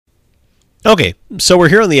Okay, so we're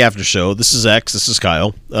here on the after show. This is X. This is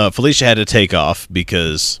Kyle. Felicia had to take off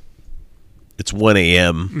because it's 1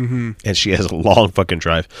 a.m. And she has a long fucking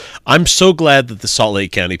drive. I'm so glad that the Salt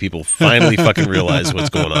Lake County people finally fucking realize what's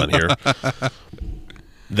going on here.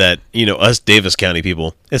 That, us Davis County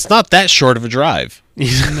people, it's not that short of a drive.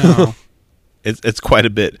 No. It's quite a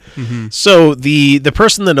bit. So the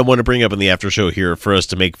person that I want to bring up in the after show here for us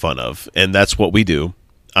to make fun of, and that's what we do.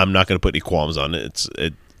 I'm not going to put any qualms on it.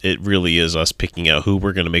 It really is us picking out who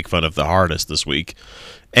we're going to make fun of the hardest this week.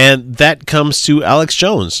 And that comes to Alex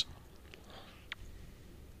Jones.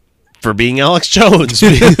 For being Alex Jones.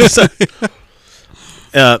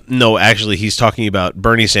 No, actually, he's talking about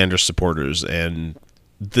Bernie Sanders supporters. And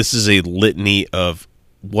this is a litany of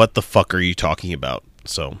what the fuck are you talking about?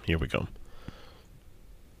 So, here we go.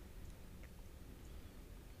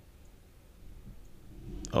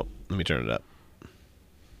 Oh, let me turn it up.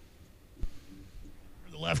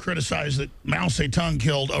 The left criticized that Mao Zedong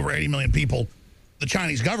killed over 80 million people. The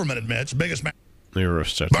Chinese government admits biggest.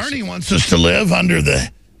 Bernie wants us to live under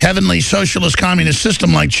the heavenly socialist communist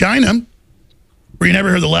system like China, where you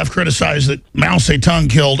never hear the left criticize that Mao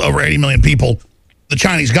Zedong killed over 80 million people. The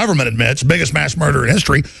Chinese government admits biggest mass murder in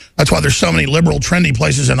history. That's why there's so many liberal, trendy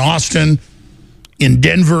places in Austin, in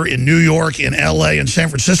Denver, in New York, in L.A., and San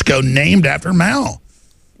Francisco named after Mao.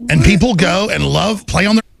 What? And people go and play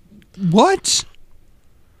on their... What?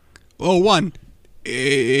 Well,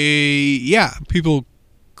 yeah, people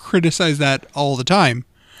criticize that all the time.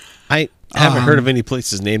 I haven't heard of any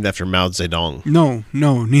places named after Mao Zedong. No,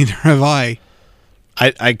 neither have I.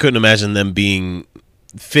 I couldn't imagine them being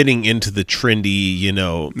fitting into the trendy,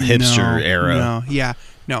 hipster era.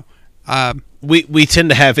 No. We tend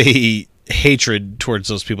to have a hatred towards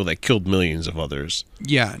those people that killed millions of others.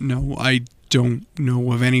 Yeah, no, I don't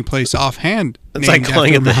know of any place offhand. It's like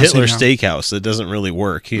calling it the Hitler Steakhouse. It doesn't really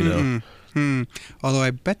work, Although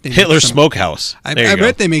I bet they Hitler Smokehouse. I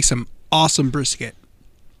bet they make some awesome brisket.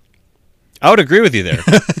 I would agree with you there.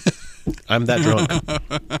 I'm that drunk.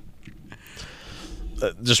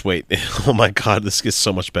 Just wait. Oh my God, this gets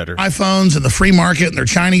so much better. iPhones and the free market and their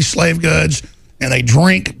Chinese slave goods, and they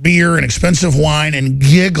drink beer and expensive wine and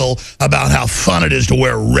giggle about how fun it is to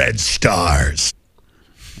wear red stars.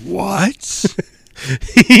 What?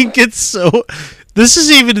 He gets so... This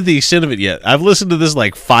isn't even to the extent of it yet. I've listened to this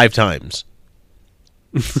like 5 times.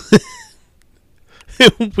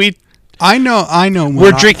 I know.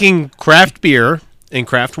 We're drinking craft beer and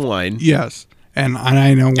craft wine. Yes, and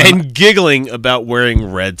I know. And giggling about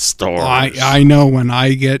wearing red stars. I know when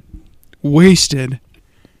I get wasted,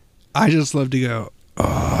 I just love to go,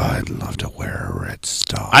 I'd love to wear a red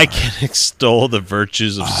star. I can extol the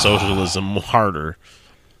virtues of socialism harder.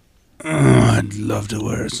 I'd love to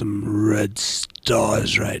wear some red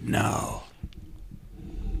stars right now.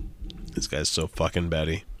 This guy's so fucking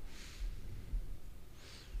batty.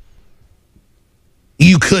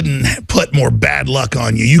 You couldn't put more bad luck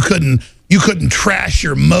on you. You couldn't trash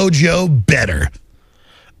your mojo better.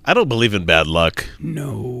 I don't believe in bad luck.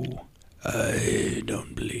 No, I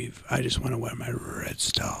don't believe. I just want to wear my red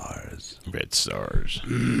stars. Red stars.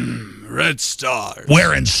 Red stars.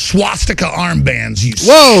 Wearing swastika armbands, you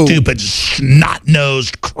Whoa. stupid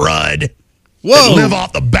snot-nosed crud. Whoa. That live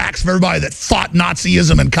off the backs of everybody that fought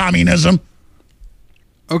Nazism and communism.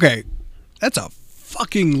 Okay, that's a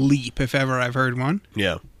fucking leap if ever I've heard one.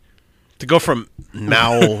 Yeah. To go from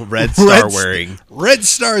Mao red star wearing red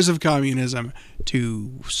stars of communism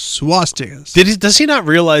to swastikas. Does he not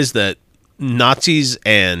realize that Nazis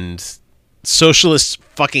and socialists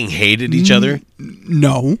fucking hated each other?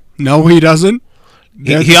 No, he doesn't.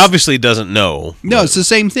 He obviously doesn't know. No, it's the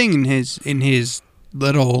same thing in his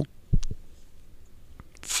little...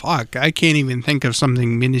 Fuck, I can't even think of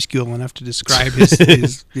something minuscule enough to describe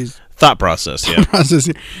his thought process. Yeah, process.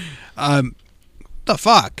 The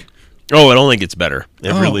fuck. Oh, it only gets better.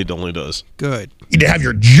 It really only does. Good. You need to have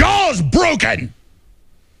your jaws broken.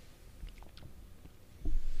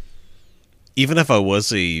 Even if I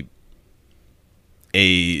was a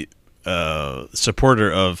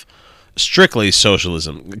supporter of strictly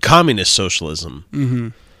socialism, communist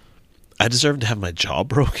socialism, I deserve to have my jaw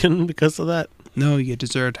broken because of that. No, you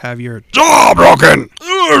deserve to have your jaw broken.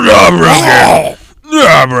 Jaw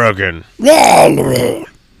broken.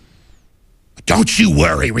 Don't you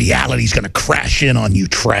worry, reality's going to crash in on you,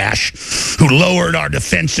 trash, who lowered our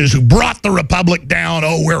defenses, who brought the republic down.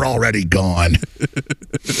 Oh, we're already gone.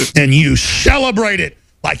 And you celebrate it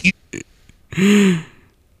like you...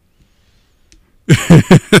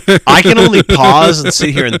 I can only pause and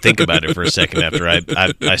sit here and think about it for a second after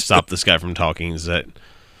I stop this guy from talking. Is that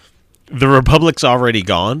the republic's already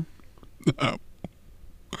gone?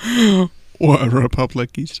 what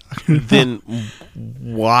republic he's talking about. Then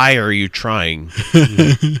why are you trying?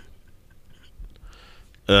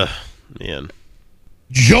 Man.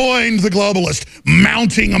 Joined the globalist,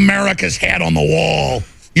 mounting America's head on the wall.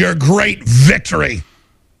 Your great victory.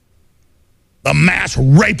 The mass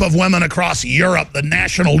rape of women across Europe. The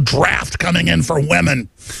national draft coming in for women.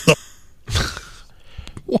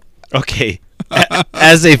 Okay.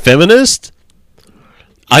 As a feminist,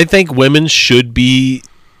 I think women should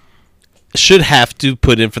have to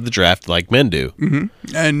put in for the draft like men do.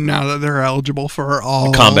 Mm-hmm. And now that they're eligible for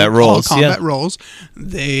all combat roles, roles,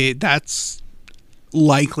 that's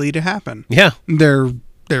likely to happen. Yeah, they're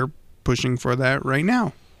pushing for that right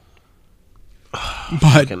now. But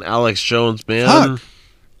fucking Alex Jones, man. Fuck,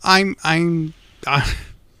 I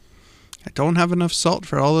don't have enough salt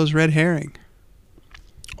for all those red herring.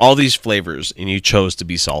 All these flavors, and you chose to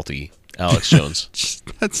be salty, Alex Jones.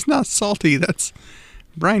 That's not salty. That's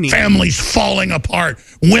briny. Families falling apart.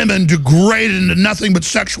 Women degraded into nothing but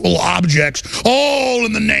sexual objects. All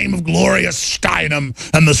in the name of Gloria Steinem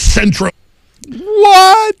and the Central.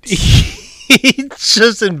 What? He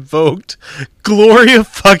just invoked Gloria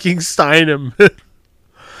fucking Steinem.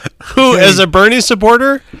 Who, as a Bernie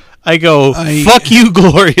supporter, I go, fuck you,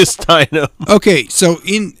 Gloria Steinem. Okay, so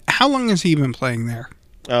how long has he been playing there?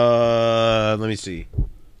 Let me see.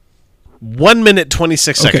 1 minute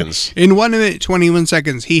 26 seconds. In 1 minute 21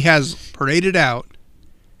 seconds, he has paraded out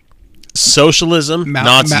socialism,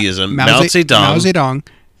 Nazism, Mao Zedong,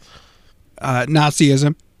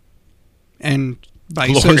 Nazism, and by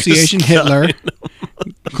association Hitler,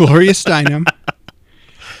 Gloria Steinem.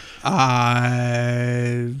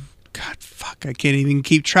 God, fuck, I can't even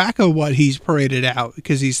keep track of what he's paraded out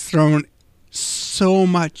because he's thrown so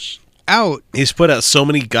much out. He's put out so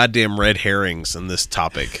many goddamn red herrings in this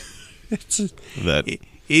topic.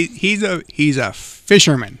 He's a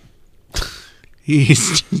fisherman.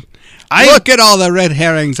 Look at all the red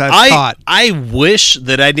herrings I've caught. I wish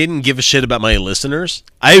that I didn't give a shit about my listeners.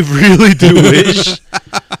 I really do wish.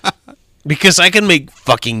 Because I can make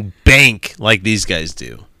fucking bank like these guys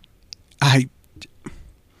do.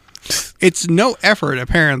 It's no effort,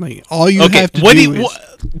 apparently. All you have to do is...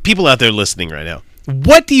 people out there listening right now,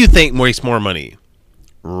 what do you think makes more money?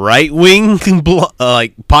 Right-wing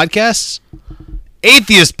podcasts?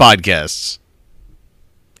 Atheist podcasts?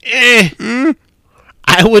 I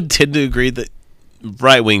would tend to agree that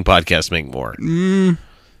right-wing podcasts make more.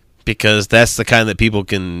 Because that's the kind that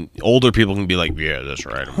older people can be like, yeah, that's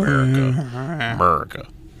right, America.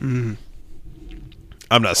 I'm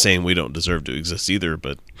not saying we don't deserve to exist either,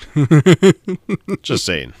 but just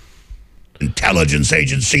saying. Intelligence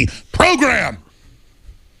agency program.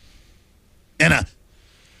 And a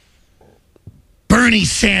Bernie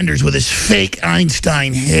Sanders with his fake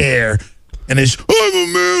Einstein hair and his, I'm a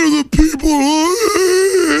man of the people.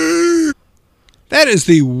 That is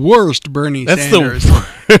the worst Bernie Sanders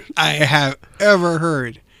I have ever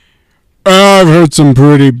heard. I've heard some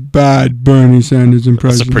pretty bad Bernie Sanders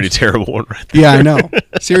impressions. That's a pretty terrible one right there. Yeah, I know.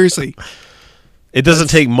 Seriously. It doesn't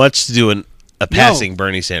take much to do a passing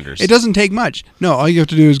Bernie Sanders. It doesn't take much. No, all you have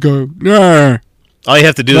to do is go, nah. All you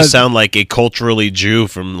have to do is sound like a culturally Jew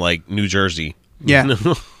from, like, New Jersey. Yeah.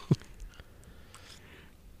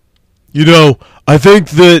 You know, I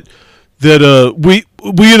think that we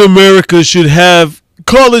in America should have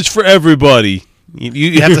college for everybody.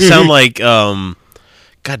 You have to sound like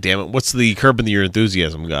God damn it, what's the Curb Your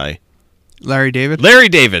Enthusiasm guy? Larry David? Larry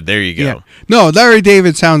David, there you go. Yeah. No, Larry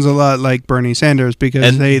David sounds a lot like Bernie Sanders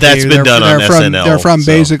because they're from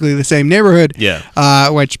basically the same neighborhood. Yeah.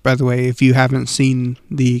 Which, by the way, if you haven't seen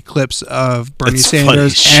the clips of Bernie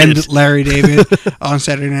Sanders and Larry David on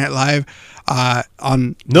Saturday Night Live,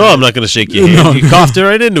 I'm not going to shake your hand. You coughed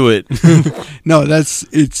right into it. No, it's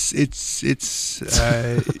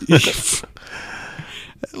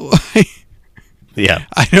yeah.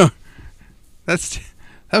 I don't. That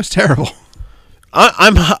was terrible.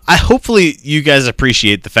 I hopefully you guys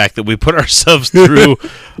appreciate the fact that we put ourselves through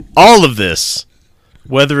all of this,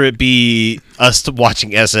 whether it be us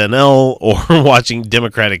watching SNL or watching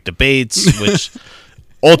Democratic debates, which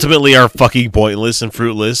ultimately are fucking pointless and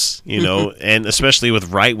fruitless, and especially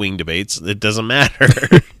with right-wing debates, it doesn't matter.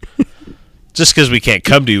 Just because we can't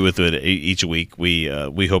come to you with it each week, we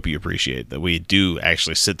hope you appreciate that we do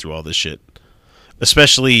actually sit through all this shit.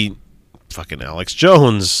 Especially fucking Alex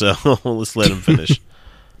Jones, so let's let him finish.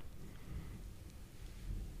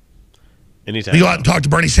 Anytime. You go out and talk to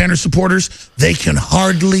Bernie Sanders supporters, they can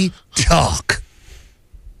hardly talk.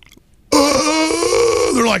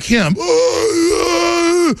 They're like him.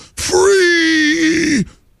 Free.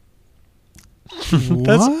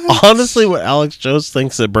 That's honestly what Alex Jones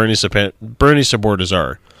thinks that Bernie supporters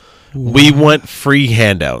are. What? We want free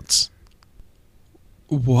handouts.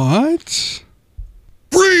 What?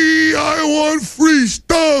 Free! I want free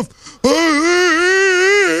stuff!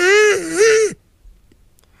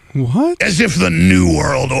 What? As if the New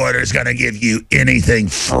World Order is going to give you anything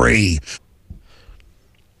free.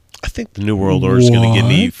 I think the New World Order is going to give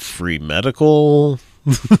me free medical,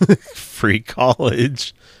 free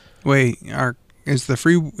college. Wait, is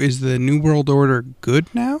the New World Order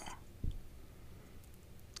good now?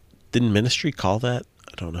 Didn't Ministry call that?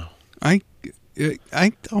 I don't know. I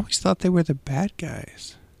always thought they were the bad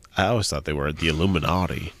guys. I always thought they were the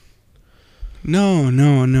Illuminati. No.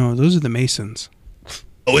 Those are the Masons.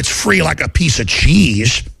 Oh, it's free like a piece of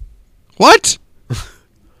cheese. What?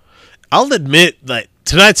 I'll admit that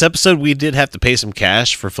tonight's episode, we did have to pay some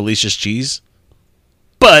cash for Felicia's cheese.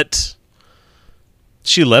 But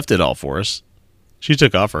she left it all for us. She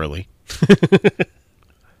took off early.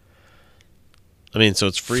 I mean, so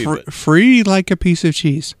it's free. Free like a piece of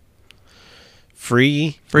cheese.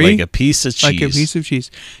 Free like a piece of cheese. Like a piece of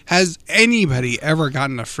cheese. Has anybody ever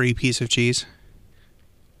gotten a free piece of cheese?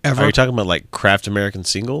 Ever? Are you talking about like Kraft American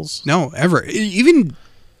Singles? No, ever. Even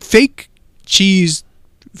fake cheese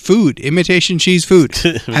food, imitation cheese food.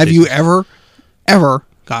 Have you ever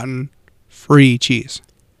gotten free cheese?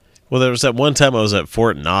 Well, there was that one time I was at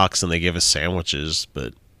Fort Knox and they gave us sandwiches,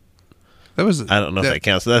 but I don't know if that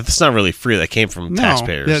counts. That's not really free. That came from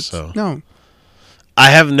taxpayers. No. I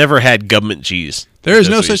have never had government cheese. There is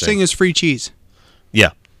no such thing as free cheese.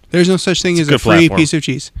 Yeah. There's no such thing as a free piece of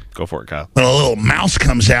cheese. Go for it, Kyle. When a little mouse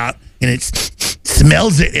comes out and it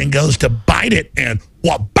smells it and goes to bite it and,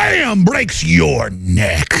 bam, breaks your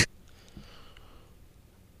neck.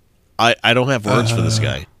 I don't have words for this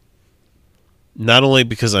guy. Not only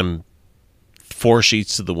because I'm 4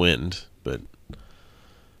 sheets to the wind, but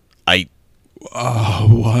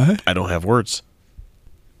what? I don't have words.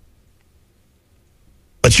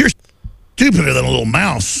 But you're stupider than a little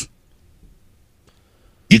mouse.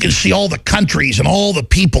 You can see all the countries and all the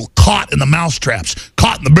people caught in the mouse traps,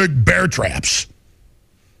 caught in the big bear traps.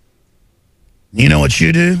 You know what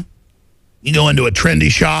you do? You go into a trendy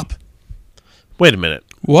shop. Wait a minute.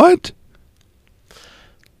 What?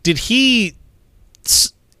 Did he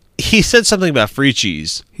said something about free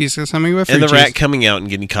cheese. He said something about free cheese. And the rat coming out and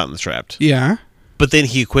getting caught in the trap. Yeah. But then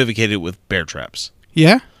he equivocated with bear traps.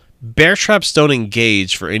 Yeah. Bear traps don't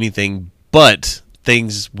engage for anything but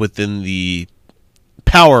things within the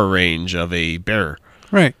power range of a bear.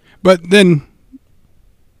 Right. But then...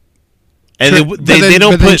 And they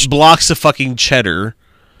don't put blocks of fucking cheddar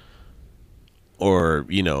or,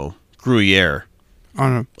 Gruyere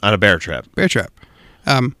on a bear trap. Bear trap.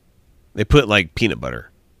 They put, like, peanut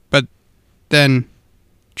butter. But then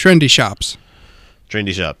trendy shops.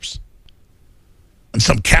 Trendy shops. And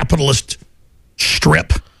some capitalist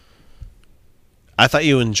strip. I thought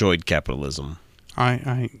you enjoyed capitalism.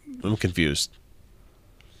 I'm confused.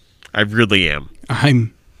 I really am.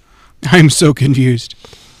 I'm so confused.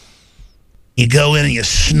 You go in and you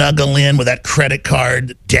snuggle in with that credit card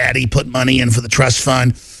that Daddy put money in for the trust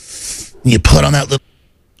fund. And you put on that little...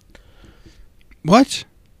 What?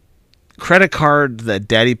 Credit card that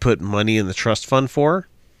Daddy put money in the trust fund for?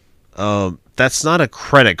 That's not a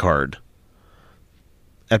credit card.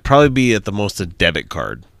 That'd probably be at the most a debit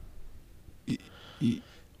card.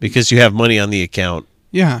 Because you have money on the account.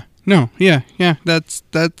 Yeah. No. Yeah. That's.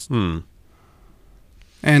 And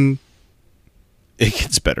it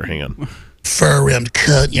gets better. Hang on. Fur-rimmed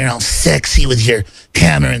coat. You're all sexy with your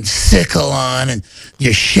hammer and sickle on, and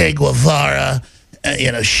your Che Guevara,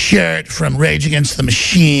 shirt from Rage Against the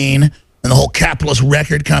Machine, and the whole capitalist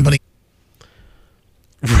record company.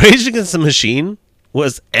 Rage Against the Machine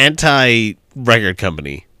was anti-record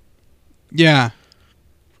company. Yeah.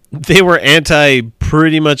 They were anti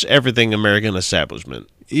pretty much everything American establishment.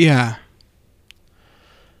 Yeah.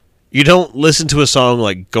 You don't listen to a song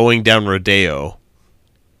like Going Down Rodeo.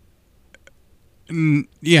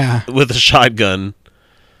 Yeah. With a shotgun,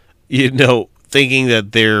 thinking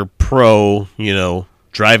that they're pro,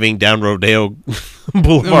 driving down Rodeo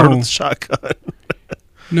Boulevard with a shotgun.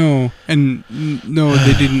 No. And no,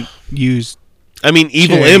 they didn't use... I mean,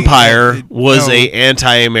 Evil Empire was a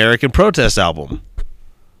anti-American protest album.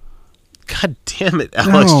 God damn it,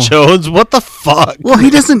 Alex Jones! What the fuck? Well, he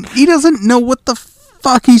doesn't know what the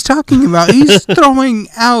fuck he's talking about. He's throwing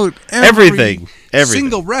out everything.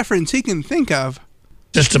 Single reference he can think of.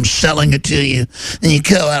 Just him selling it to you. Then you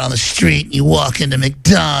go out on the street, and you walk into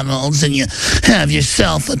McDonald's, and you have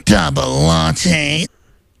yourself a double latte.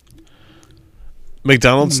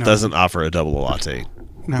 McDonald's doesn't offer a double latte.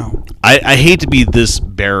 No. I hate to be this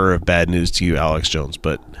bearer of bad news to you, Alex Jones,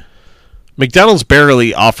 but McDonald's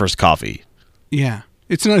barely offers coffee. Yeah.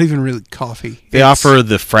 It's not even really coffee. They offer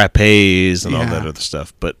the frappes and all that other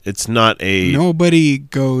stuff, but it's not a... Nobody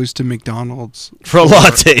goes to McDonald's for a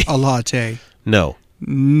latte. A latte. No.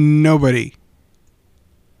 Nobody.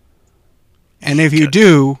 And if you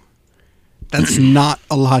do, that's not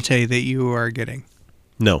a latte that you are getting.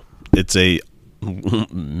 No. It's a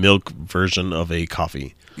milk version of a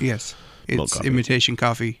coffee. Yes. It's imitation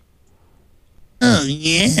coffee. Oh,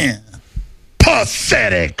 yeah.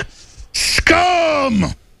 Pathetic scum!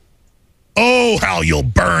 Oh, how you'll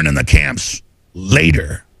burn in the camps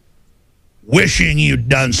later. Wishing you'd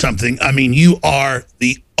done something. I mean, you are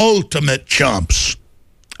the ultimate chumps.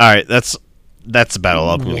 All right, that's about all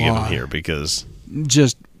I'm going to give him here because...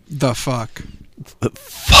 Just the fuck.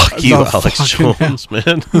 Fuck you, Alex Jones,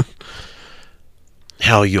 man.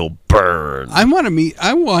 How you'll burn. I want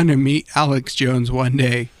to meet Alex Jones one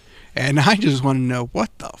day, and I just want to know what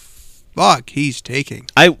the fuck he's taking.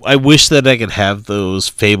 I wish that I could have those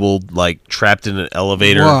fabled, like, trapped in an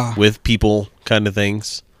elevator with people kind of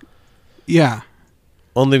things. Yeah.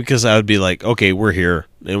 Only because I would be like, okay, we're here,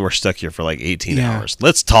 and we're stuck here for like 18 hours.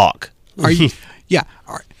 Let's talk. Are you? Yeah.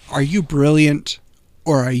 Are you brilliant,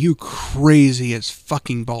 or are you crazy as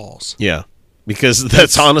fucking balls? Yeah. Because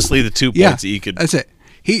that's honestly the 2 points that you could... That's it.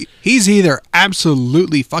 He's either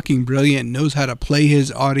absolutely fucking brilliant and knows how to play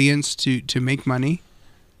his audience to make money,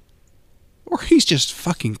 or he's just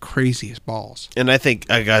fucking crazy as balls. And I think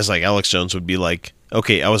guys like Alex Jones would be like,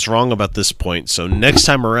 okay, I was wrong about this point, so next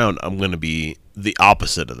time around I'm going to be the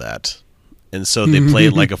opposite of that. And so they play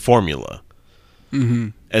it like a formula. Mm-hmm.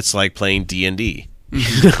 It's like playing D&D.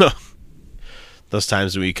 Mm-hmm. Those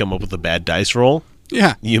times when you come up with a bad dice roll,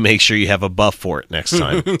 you make sure you have a buff for it next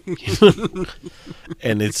time.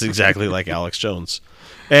 And it's exactly like Alex Jones.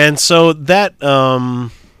 And so that,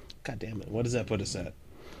 God damn it, what does that put us at?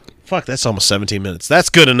 Fuck, that's almost 17 minutes. That's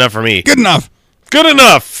good enough for me. Good enough. Good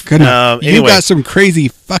enough. Good enough. Anyway. You got some crazy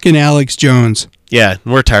fucking Alex Jones. Yeah,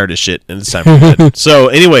 we're tired of shit, and it's time for bed. So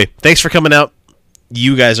anyway, thanks for coming out.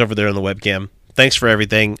 You guys over there on the webcam. Thanks for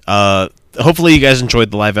everything. Hopefully you guys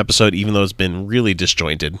enjoyed the live episode, even though it's been really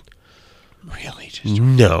disjointed. Really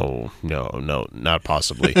disjointed? No, not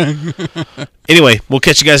possibly. Anyway, we'll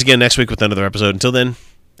catch you guys again next week with another episode. Until then,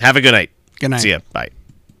 have a good night. Good night. See ya. Bye.